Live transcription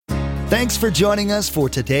Thanks for joining us for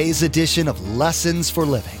today's edition of Lessons for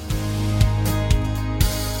Living.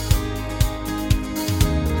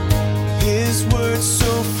 His word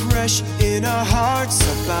so fresh in our hearts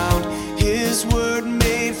abound. His word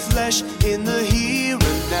made flesh in the here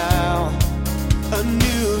and now. A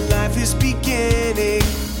new life is beginning.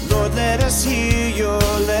 Lord, let us hear your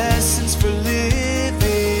lessons for living.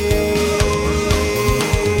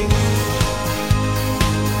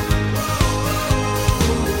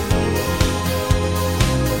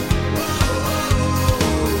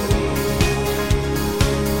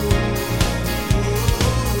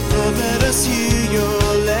 Lord, let us hear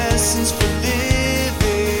your lessons for living.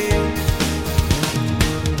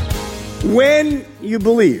 When you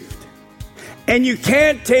believed, and you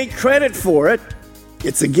can't take credit for it,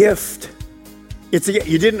 it's a gift. You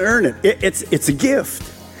didn't earn it. It's a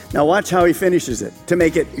gift. Now watch how he finishes it to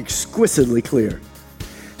make it exquisitely clear.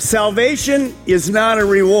 Salvation is not a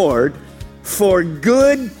reward for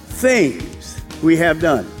good things we have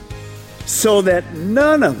done, so that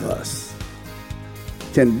none of us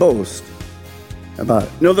can boast about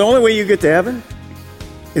it. No, the only way you get to heaven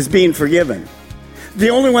is being forgiven. The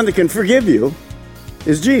only one that can forgive you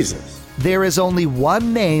is Jesus. There is only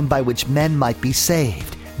one name by which men might be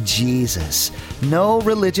saved, Jesus. No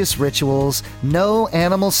religious rituals, no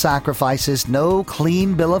animal sacrifices, no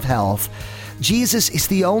clean bill of health. Jesus is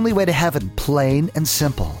the only way to heaven, plain and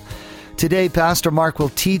simple. Today, Pastor Mark will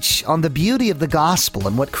teach on the beauty of the gospel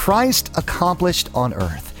and what Christ accomplished on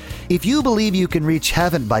earth. If you believe you can reach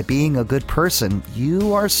heaven by being a good person,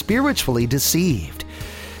 you are spiritually deceived.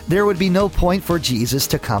 There would be no point for Jesus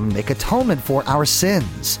to come make atonement for our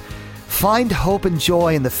sins. Find hope and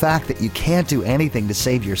joy in the fact that you can't do anything to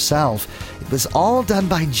save yourself. It was all done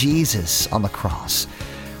by Jesus on the cross.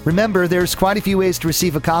 Remember, there's quite a few ways to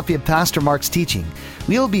receive a copy of Pastor Mark's teaching.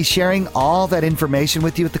 We'll be sharing all that information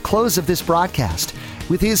with you at the close of this broadcast,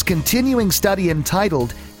 with his continuing study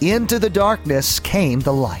entitled, Into the Darkness Came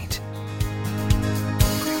the Light.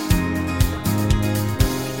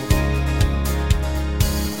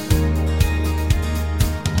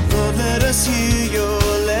 Lord, let us hear your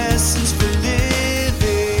lessons for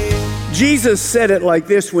living. Jesus said it like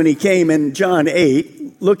this when he came in John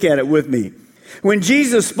 8. Look at it with me. When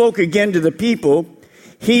Jesus spoke again to the people,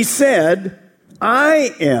 he said,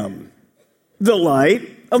 I am the light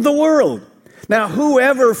of the world. Now,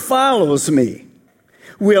 whoever follows me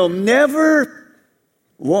will never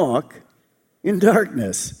walk in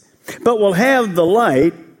darkness, but will have the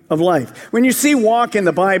light of life. When you see walk in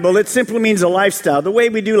the Bible, it simply means a lifestyle, the way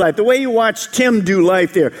we do life, the way you watch Tim do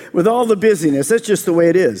life there with all the busyness. That's just the way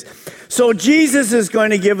it is. So Jesus is going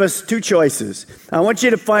to give us two choices. I want you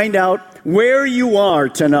to find out where you are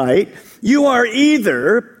tonight. You are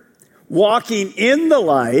either walking in the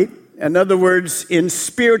light, in other words, in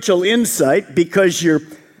spiritual insight, because you're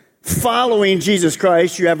following Jesus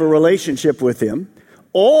Christ, you have a relationship with him,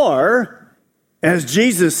 or as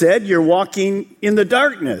Jesus said, you're walking in the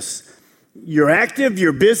darkness. You're active,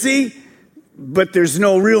 you're busy, but there's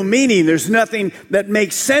no real meaning. There's nothing that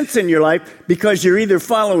makes sense in your life because you're either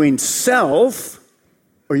following self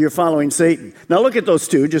or you're following Satan. Now look at those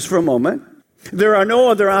two just for a moment. There are no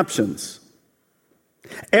other options.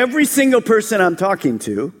 Every single person I'm talking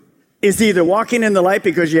to is either walking in the light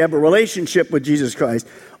because you have a relationship with Jesus Christ,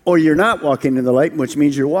 or you're not walking in the light, which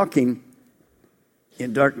means you're walking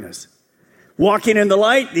in darkness. Walking in the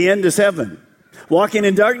light, the end is heaven. Walking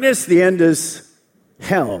in darkness, the end is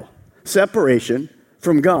hell. Separation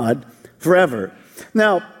from God forever.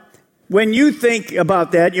 Now, when you think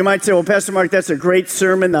about that, you might say, well, Pastor Mark, that's a great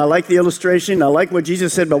sermon. I like the illustration. I like what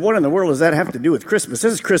Jesus said, but what in the world does that have to do with Christmas?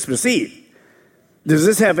 This is Christmas Eve. Does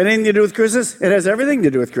this have anything to do with Christmas? It has everything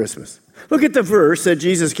to do with Christmas. Look at the verse that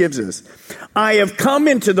Jesus gives us. I have come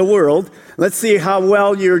into the world. Let's see how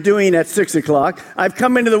well you're doing at 6 o'clock. I've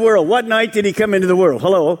come into the world. What night did he come into the world?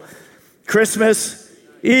 Hello? Christmas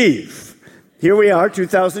Eve. Here we are,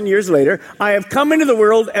 2,000 years later. I have come into the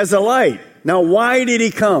world as a light. Now, why did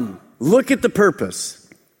he come? Look at the purpose.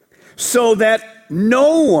 So that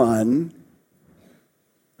no one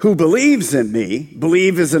who believes in me,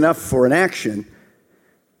 believe is enough for an action,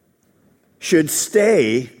 should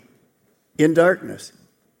stay in darkness.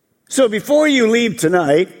 So before you leave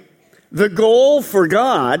tonight, the goal for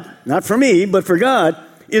God, not for me, but for God,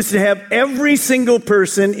 is to have every single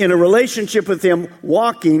person in a relationship with him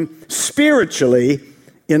walking spiritually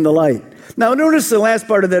in the light. Now notice the last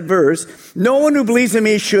part of that verse. No one who believes in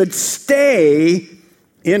me should stay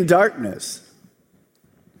in darkness.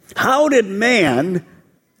 How did man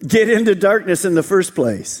get into darkness in the first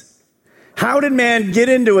place? How did man get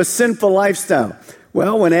into a sinful lifestyle?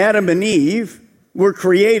 Well, when Adam and Eve were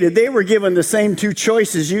created, they were given the same two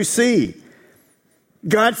choices you see.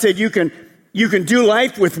 God said, you can do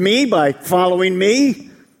life with me by following me,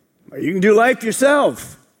 or you can do life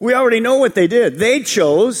yourself. We already know what they did. They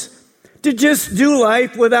chose to just do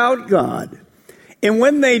life without God. And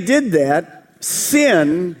when they did that,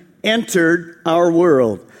 sin entered our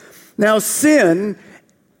world. Now, sin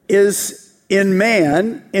is in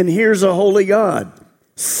man, and here's a holy God.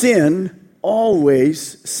 Sin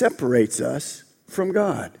always separates us from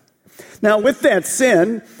God. Now, with that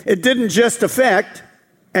sin, it didn't just affect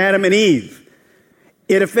Adam and Eve.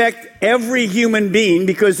 It affected every human being,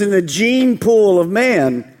 because in the gene pool of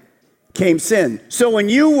man came sin. So when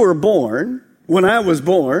you were born, when I was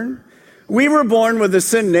born, we were born with a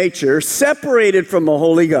sin nature, separated from the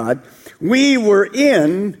holy God. We were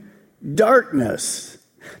in darkness.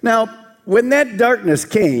 Now, when that darkness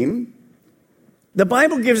came, the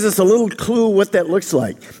Bible gives us a little clue what that looks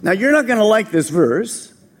like. Now, you're not going to like this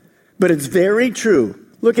verse, but it's very true.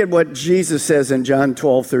 Look at what Jesus says in John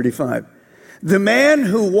 12:35. The man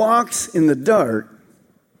who walks in the dark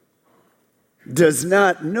does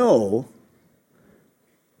not know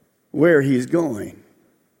where he's going.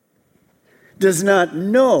 Does not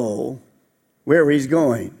know where he's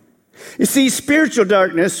going. You see, spiritual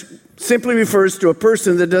darkness simply refers to a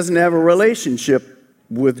person that doesn't have a relationship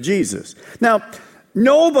with Jesus. Now,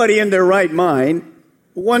 nobody in their right mind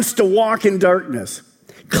wants to walk in darkness,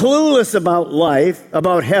 clueless about life,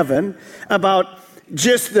 about heaven, about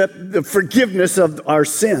just the forgiveness of our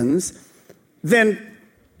sins. Then,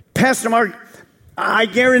 Pastor Mark, I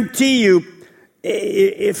guarantee you,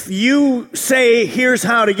 if you say, here's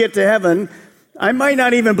how to get to heaven, I might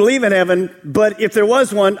not even believe in heaven, but if there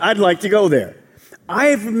was one, I'd like to go there.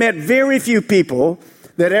 I've met very few people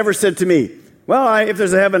that ever said to me, well, if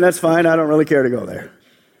there's a heaven, that's fine. I don't really care to go there.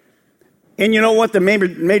 And you know what the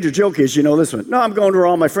major joke is? You know this one. No, I'm going to where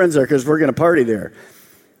all my friends are because we're going to party there.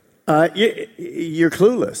 You're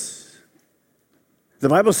clueless. The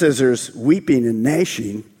Bible says there's weeping and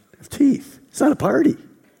gnashing of teeth. It's not a party.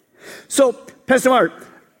 So, Pastor Mark,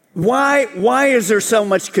 why is there so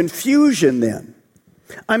much confusion then?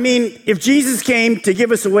 I mean, if Jesus came to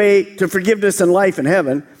give us a way to forgiveness and life in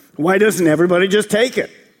heaven, why doesn't everybody just take it?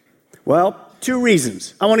 Well, two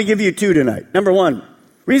reasons. I want to give you two tonight.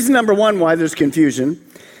 Reason number one why there's confusion.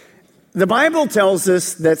 The Bible tells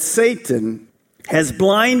us that Satan has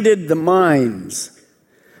blinded the minds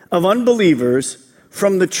of unbelievers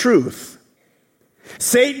from the truth.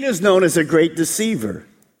 Satan is known as a great deceiver.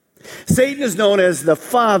 Satan is known as the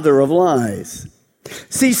father of lies.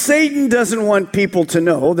 See, Satan doesn't want people to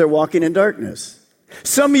know they're walking in darkness.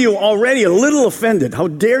 Some of you already a little offended. How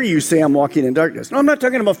dare you say I'm walking in darkness? No, I'm not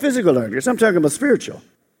talking about physical darkness. I'm talking about spiritual.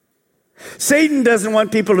 Satan doesn't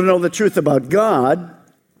want people to know the truth about God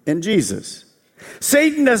and Jesus.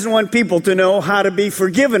 Satan doesn't want people to know how to be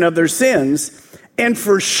forgiven of their sins. And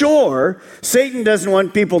for sure, Satan doesn't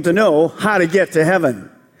want people to know how to get to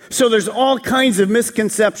heaven. So there's all kinds of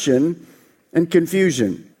misconception and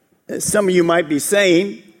confusion. Some of you might be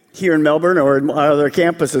saying here in Melbourne or in other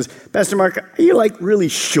campuses, Pastor Mark, are you like really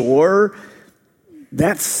sure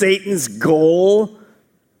that's Satan's goal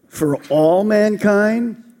for all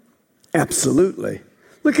mankind? Absolutely.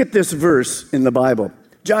 Look at this verse in the Bible.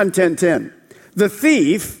 John 10:10. The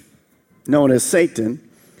thief, known as Satan,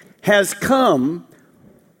 has come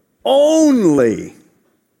only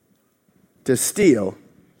to steal,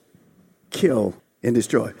 kill, and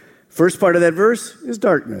destroy. First part of that verse is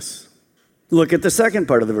darkness. Look at the second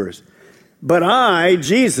part of the verse. But I,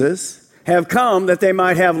 Jesus, have come that they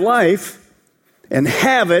might have life and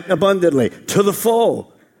have it abundantly, to the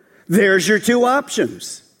full. There's your two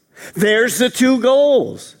options. There's the two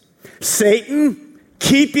goals. Satan,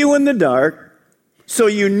 keep you in the dark so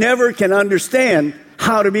you never can understand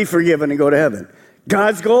how to be forgiven and go to heaven.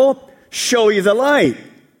 God's goal, show you the light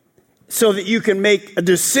so that you can make a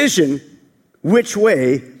decision which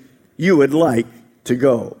way you would like to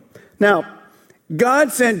go. Now,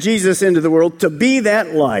 God sent Jesus into the world to be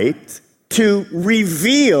that light, to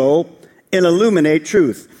reveal and illuminate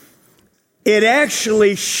truth. It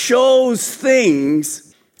actually shows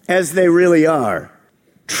things as they really are.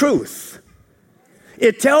 Truth.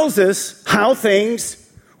 It tells us how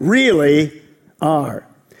things really are.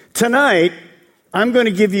 Tonight, I'm going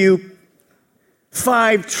to give you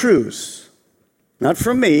 5 truths. Not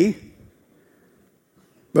from me,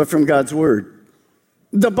 but from God's Word.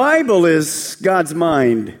 The Bible is God's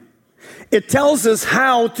mind. It tells us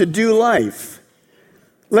how to do life.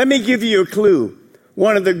 Let me give you a clue.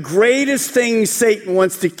 One of the greatest things Satan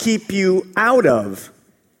wants to keep you out of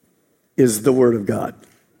is the Word of God.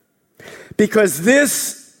 Because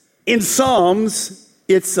this In Psalms,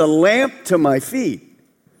 it's a lamp to my feet,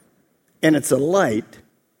 and it's a light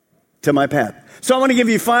to my path. So I want to give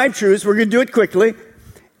you 5 truths. We're going to do it quickly,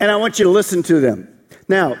 and I want you to listen to them.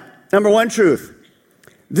 Now, number 1 truth.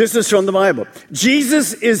 This is from the Bible.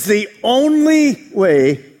 Jesus is the only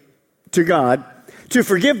way to God, to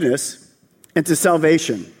forgiveness, and to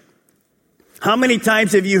salvation. How many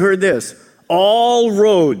times have you heard this? All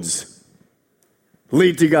roads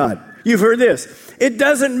lead to God. You've heard this. It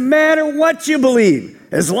doesn't matter what you believe,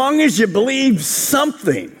 as long as you believe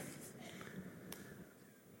something.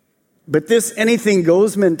 But this anything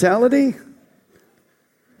goes mentality,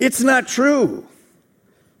 it's not true.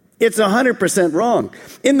 It's 100% wrong.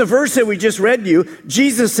 In the verse that we just read you,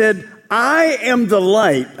 Jesus said, I am the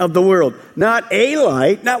light of the world. Not a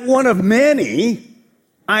light, not one of many.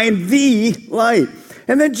 I am the light.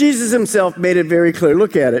 And then Jesus himself made it very clear.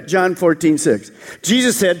 Look at it, John 14:6.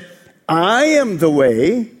 Jesus said, I am the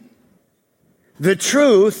way, the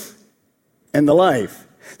truth, and the life.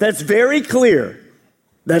 That's very clear.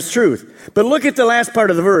 That's truth. But look at the last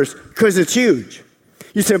part of the verse, because it's huge.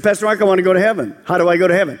 You say, Pastor Mark, I want to go to heaven. How do I go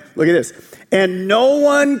to heaven? Look at this. And no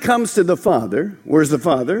one comes to the Father. Where's the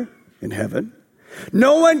Father? In heaven.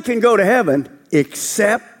 No one can go to heaven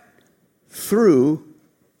except through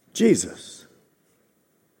Jesus.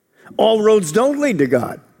 All roads don't lead to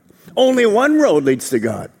God. Only one road leads to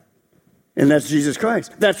God, and that's Jesus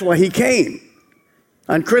Christ. That's why he came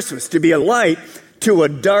on Christmas, to be a light to a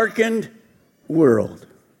darkened world.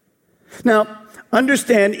 Now,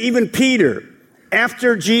 understand, even Peter,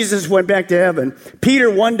 after Jesus went back to heaven, Peter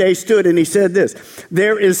one day stood and he said this,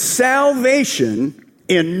 there is salvation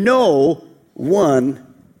in no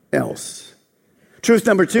one else. Truth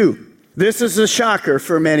number 2. This is a shocker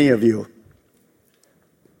for many of you.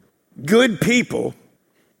 Good people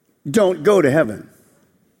don't go to heaven.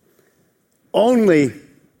 Only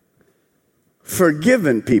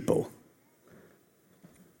forgiven people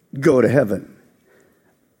go to heaven.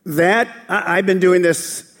 I've been doing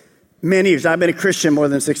this many years. I've been a Christian more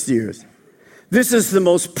than 60 years. This is the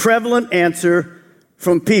most prevalent answer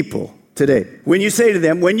from people today. When you say to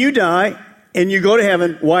them, when you die and you go to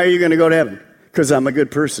heaven, why are you going to go to heaven? Because I'm a good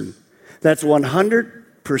person. That's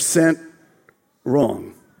 100%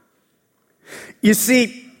 wrong. You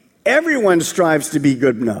see, everyone strives to be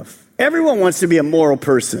good enough. Everyone wants to be a moral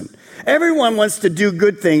person. Everyone wants to do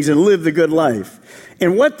good things and live the good life.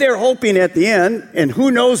 And what they're hoping at the end, and who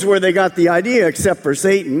knows where they got the idea except for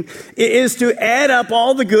Satan, is to add up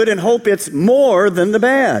all the good and hope it's more than the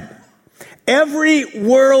bad. Every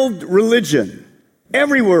world religion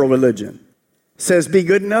says be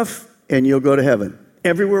good enough and you'll go to heaven.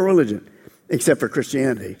 Every world religion, except for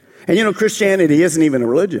Christianity. And you know, Christianity isn't even a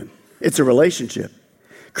religion. It's a relationship.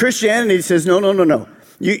 Christianity says, no.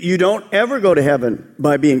 You don't ever go to heaven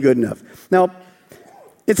by being good enough. Now,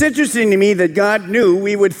 it's interesting to me that God knew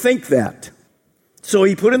we would think that. So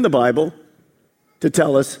he put in the Bible to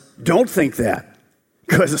tell us, don't think that,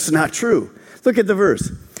 because it's not true. Look at the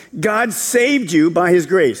verse. God saved you by his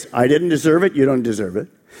grace. I didn't deserve it. You don't deserve it.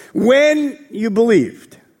 When you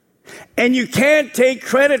believed. And you can't take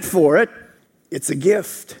credit for it. It's a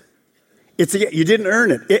gift. You didn't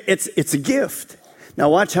earn it. It's a gift. Now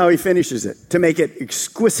watch how he finishes it to make it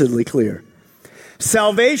exquisitely clear.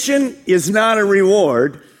 Salvation is not a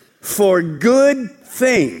reward for good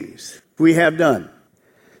things we have done,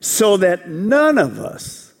 so that none of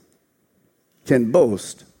us can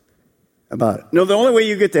boast about it. No, the only way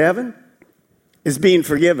you get to heaven is being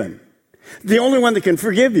forgiven. The only one that can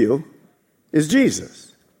forgive you is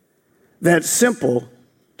Jesus. That simple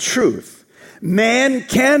truth. Man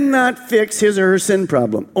cannot fix his or her sin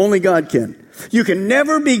problem. Only God can. You can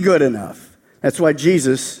never be good enough. That's why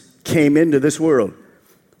Jesus came into this world.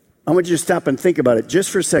 I want you to stop and think about it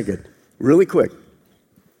just for a second, really quick.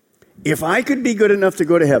 If I could be good enough to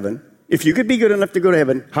go to heaven, if you could be good enough to go to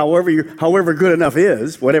heaven, however good enough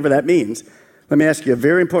is, whatever that means, let me ask you a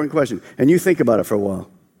very important question, and you think about it for a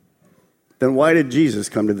while. Then why did Jesus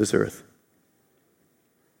come to this earth?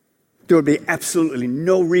 There would be absolutely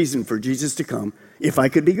no reason for Jesus to come if I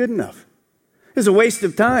could be good enough. It's a waste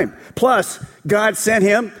of time. Plus, God sent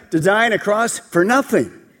him to die on a cross for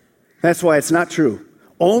nothing. That's why it's not true.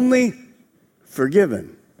 Only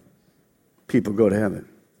forgiven people go to heaven.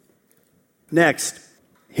 Next,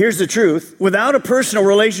 here's the truth. Without a personal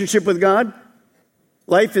relationship with God,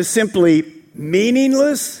 life is simply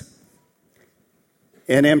meaningless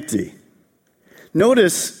and empty.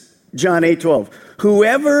 Notice John 8:12.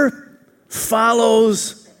 Whoever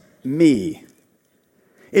follows me.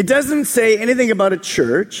 It doesn't say anything about a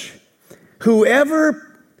church.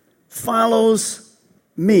 Whoever follows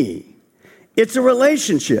me. It's a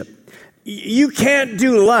relationship. You can't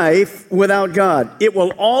do life without God. It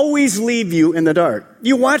will always leave you in the dark.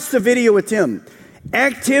 You watch the video with Tim.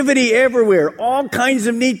 Activity everywhere, all kinds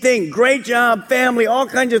of neat things. Great job, family, all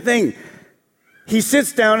kinds of things. He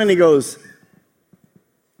sits down and he goes,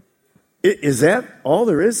 is that all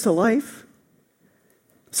there is to life?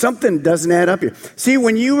 Something doesn't add up here. See,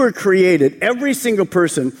 when you were created, every single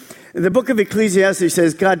person, the book of Ecclesiastes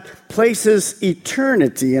says, God places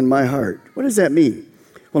eternity in my heart. What does that mean?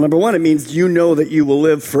 Well, number one, it means you know that you will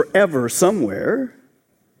live forever somewhere.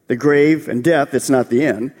 The grave and death, it's not the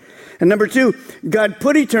end. And number two, God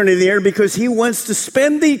put eternity there because he wants to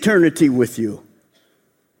spend the eternity with you.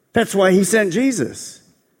 That's why he sent Jesus.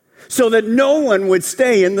 So that no one would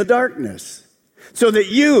stay in the darkness. So that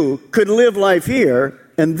you could live life here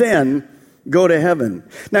and then go to heaven.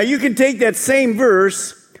 Now you can take that same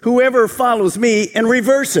verse, whoever follows me, and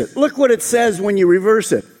reverse it. Look what it says when you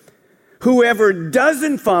reverse it. Whoever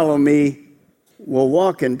doesn't follow me will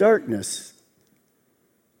walk in darkness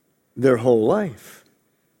their whole life.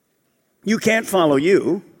 You can't follow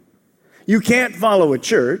you. You can't follow a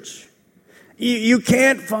church. You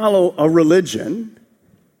can't follow a religion.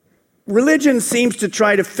 Religion seems to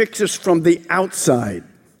try to fix us from the outside.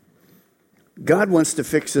 God wants to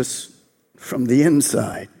fix us from the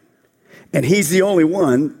inside. And he's the only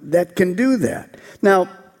one that can do that. Now,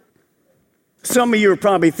 some of you are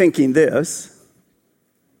probably thinking this.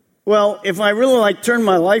 Well, if I really turn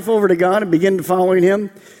my life over to God and begin following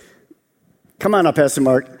him, come on up, Pastor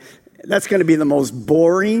Mark. That's going to be the most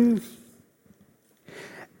boring,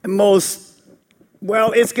 it's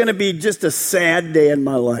going to be just a sad day in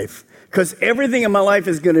my life. Because everything in my life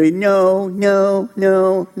is going to be no, no,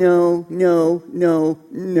 no, no, no, no,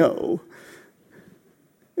 no.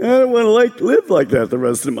 I don't want to live like that the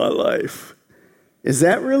rest of my life. Is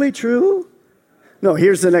that really true? No,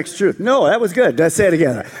 here's the next truth. No, that was good. Let's say it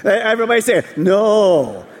again. Everybody say it.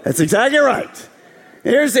 No, that's exactly right.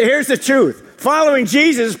 Here's the truth. Following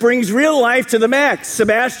Jesus brings real life to the max.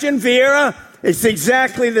 Sebastian, Vieira, it's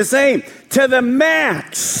exactly the same. To the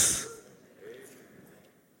max.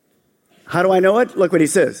 How do I know it? Look what he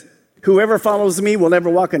says. Whoever follows me will never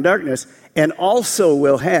walk in darkness and also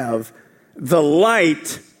will have the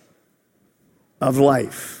light of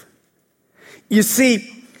life. You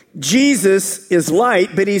see, Jesus is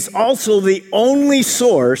light, but he's also the only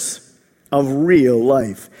source of real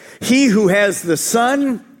life. He who has the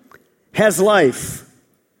Son has life.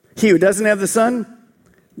 He who doesn't have the Son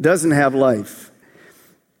doesn't have life.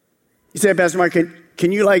 You say, Pastor Mark,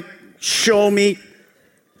 can you show me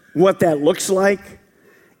what that looks like?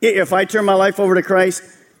 If I turn my life over to Christ,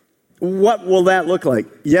 what will that look like?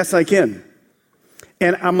 Yes, I can.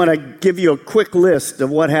 And I'm going to give you a quick list of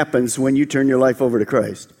what happens when you turn your life over to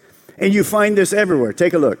Christ. And you find this everywhere.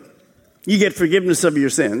 Take a look. You get forgiveness of your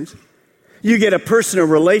sins. You get a personal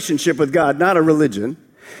relationship with God, not a religion.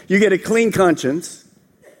 You get a clean conscience.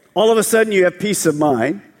 All of a sudden, you have peace of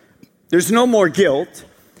mind. There's no more guilt.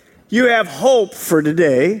 You have hope for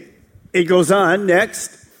today. It goes on.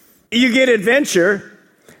 Next. You get adventure.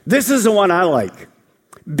 This is the one I like.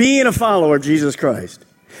 Being a follower of Jesus Christ.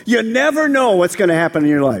 You never know what's going to happen in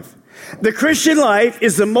your life. The Christian life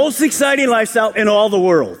is the most exciting lifestyle in all the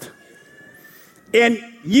world. And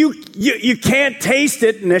you can't taste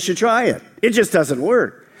it unless you try it. It just doesn't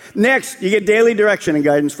work. Next, you get daily direction and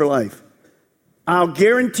guidance for life. I'll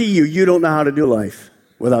guarantee you don't know how to do life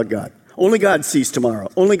without God. Only God sees tomorrow.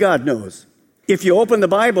 Only God knows. If you open the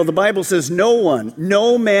Bible says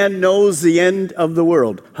no man knows the end of the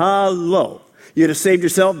world. Hello. You'd have saved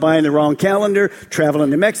yourself buying the wrong calendar,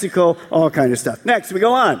 traveling to Mexico, all kind of stuff. Next, we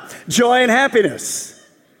go on. Joy and happiness.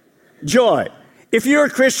 Joy. If you're a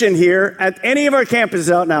Christian here at any of our campuses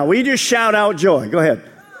out now, we just shout out joy. Go ahead.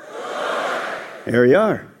 Joy. There you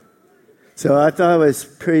are. So I thought it was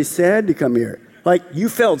pretty sad to come here. You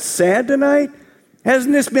felt sad tonight?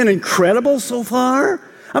 Hasn't this been incredible so far?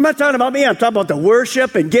 I'm not talking about me. I'm talking about the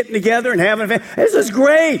worship and getting together and having fun. This is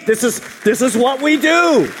great. This is what we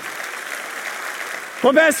do.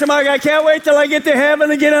 Well, Pastor Mark, I can't wait till I get to heaven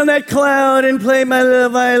and get on that cloud and play my little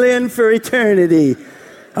violin for eternity.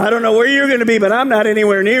 I don't know where you're going to be, but I'm not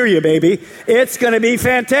anywhere near you, baby. It's going to be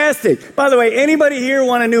fantastic. By the way, anybody here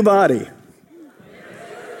want a new body?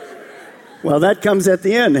 Well, that comes at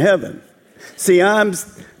the end, heaven. See, I'm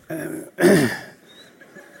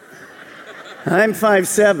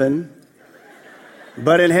 5'7",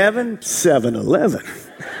 but in heaven, 7'11".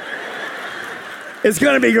 It's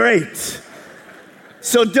going to be great.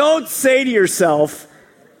 So don't say to yourself,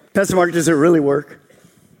 Pastor Mark, does it really work?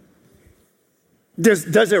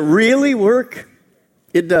 Does it really work?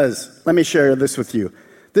 It does. Let me share this with you.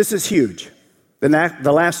 This is huge.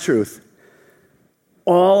 The last truth,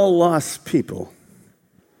 all lost people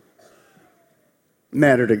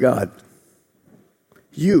matter to God.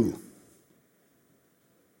 You.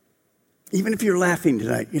 Even if you're laughing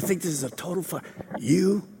tonight, you think this is a total fun.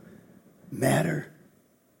 You matter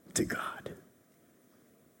to God.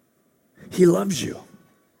 He loves you.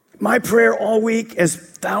 My prayer all week, as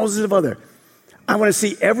thousands of other, I want to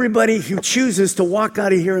see everybody who chooses to walk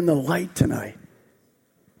out of here in the light tonight.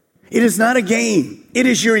 It is not a game. It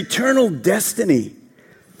is your eternal destiny.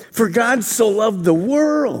 For God so loved the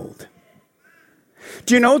world.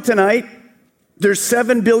 Do you know tonight, there's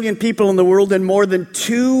 7 billion people in the world and more than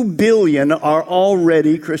 2 billion are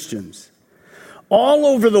already Christians. All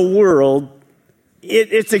over the world,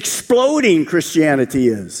 it's exploding, Christianity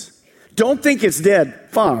is. Don't think it's dead.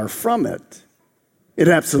 Far from it. It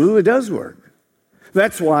absolutely does work.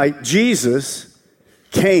 That's why Jesus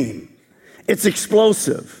came. It's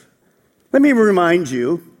explosive. Let me remind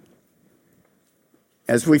you,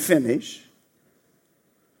 as we finish,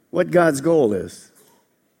 what God's goal is.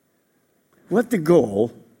 What the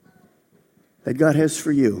goal that God has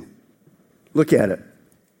for you. Look at it.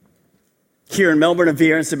 Here in Melbourne and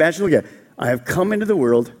Viera and Sebastian, look at it. I have come into the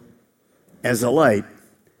world as a light,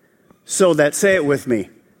 so that, say it with me,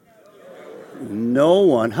 no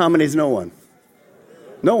one, how many is no one?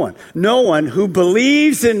 No one. No one who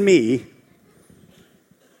believes in me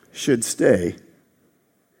should stay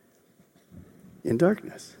in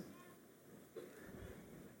darkness.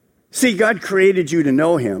 See, God created you to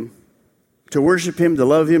know him, to worship him, to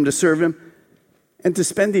love him, to serve him, and to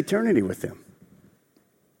spend eternity with him.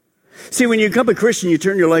 See, when you become a Christian, you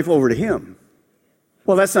turn your life over to him.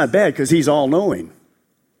 Well, that's not bad because he's all-knowing,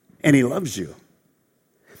 and he loves you.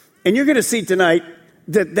 And you're going to see tonight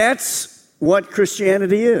that that's what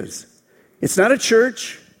Christianity is. It's not a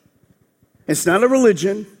church. It's not a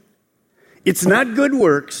religion. It's not good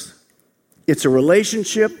works. It's a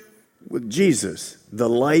relationship with Jesus, the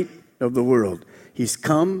light of the world. He's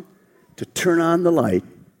come to turn on the light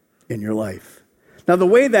in your life. Now, the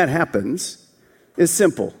way that happens is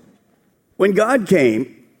simple. When God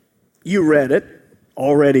came, you read it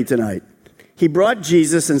already tonight. He brought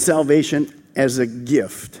Jesus and salvation as a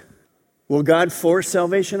gift. Will God force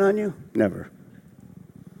salvation on you? Never.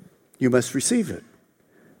 You must receive it.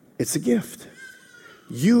 It's a gift.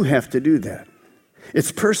 You have to do that.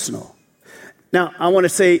 It's personal. Now, I want to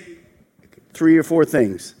say 3 or 4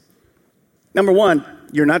 things. Number one,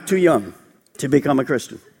 you're not too young to become a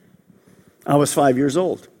Christian. I was 5 years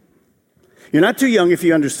old. You're not too young if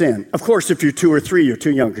you understand. Of course, if you're 2 or 3, you're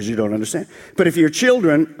too young because you don't understand. But if your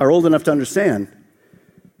children are old enough to understand,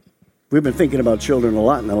 we've been thinking about children a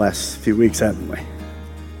lot in the last few weeks, haven't we?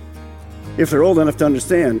 If they're old enough to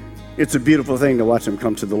understand, it's a beautiful thing to watch them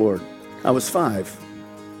come to the Lord. I was 5.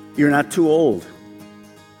 You're not too old.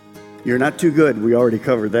 You're not too good. We already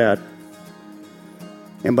covered that.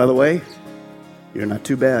 And by the way, you're not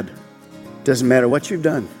too bad. Doesn't matter what you've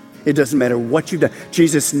done. It doesn't matter what you've done.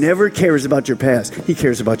 Jesus never cares about your past. He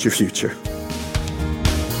cares about your future.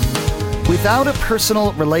 Without a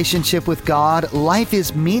personal relationship with God, life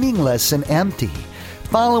is meaningless and empty.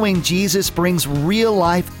 Following Jesus brings real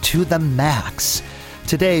life to the max.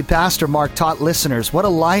 Today, Pastor Mark taught listeners what a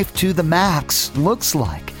life to the max looks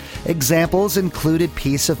like. Examples included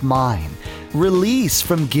peace of mind, release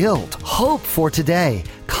from guilt, hope for today,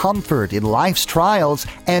 comfort in life's trials,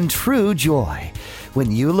 and true joy.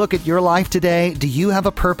 When you look at your life today, do you have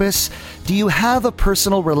a purpose? Do you have a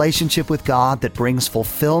personal relationship with God that brings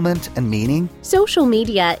fulfillment and meaning? Social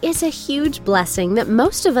media is a huge blessing that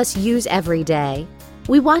most of us use every day.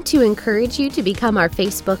 We want to encourage you to become our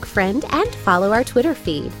Facebook friend and follow our Twitter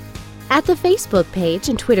feed. At the Facebook page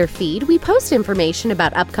and Twitter feed, we post information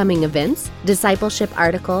about upcoming events, discipleship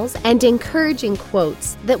articles, and encouraging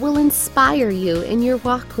quotes that will inspire you in your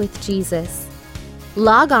walk with Jesus.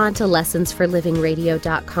 Log on to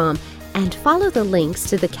lessonsforlivingradio.com and follow the links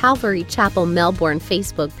to the Calvary Chapel Melbourne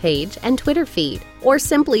Facebook page and Twitter feed, or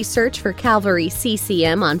simply search for Calvary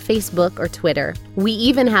CCM on Facebook or Twitter. We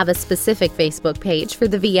even have a specific Facebook page for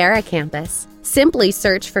the Viera campus. Simply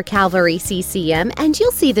search for Calvary CCM and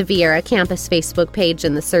you'll see the Viera campus Facebook page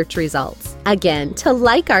in the search results. Again, to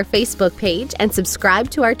like our Facebook page and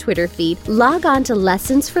subscribe to our Twitter feed, log on to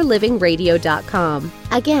lessonsforlivingradio.com.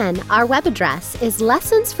 Again, our web address is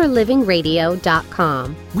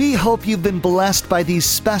lessonsforlivingradio.com. We hope you've been blessed by these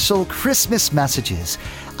special Christmas messages.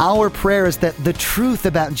 Our prayer is that the truth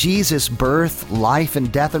about Jesus' birth, life,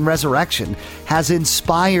 and death and resurrection has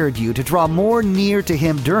inspired you to draw more near to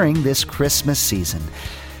him during this Christmas season.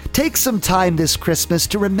 Take some time this Christmas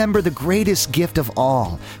to remember the greatest gift of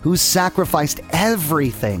all, who sacrificed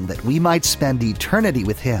everything that we might spend eternity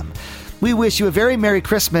with Him. We wish you a very Merry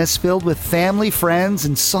Christmas filled with family, friends,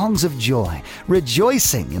 and songs of joy,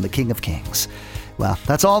 rejoicing in the King of Kings. Well,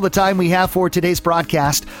 that's all the time we have for today's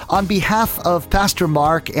broadcast. On behalf of Pastor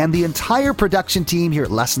Mark and the entire production team here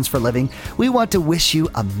at Lessons for Living, we want to wish you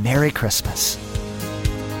a Merry Christmas.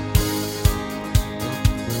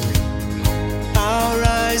 Our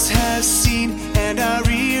eyes have seen and our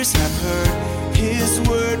ears have heard His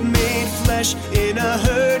word made flesh in a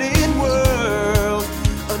hurting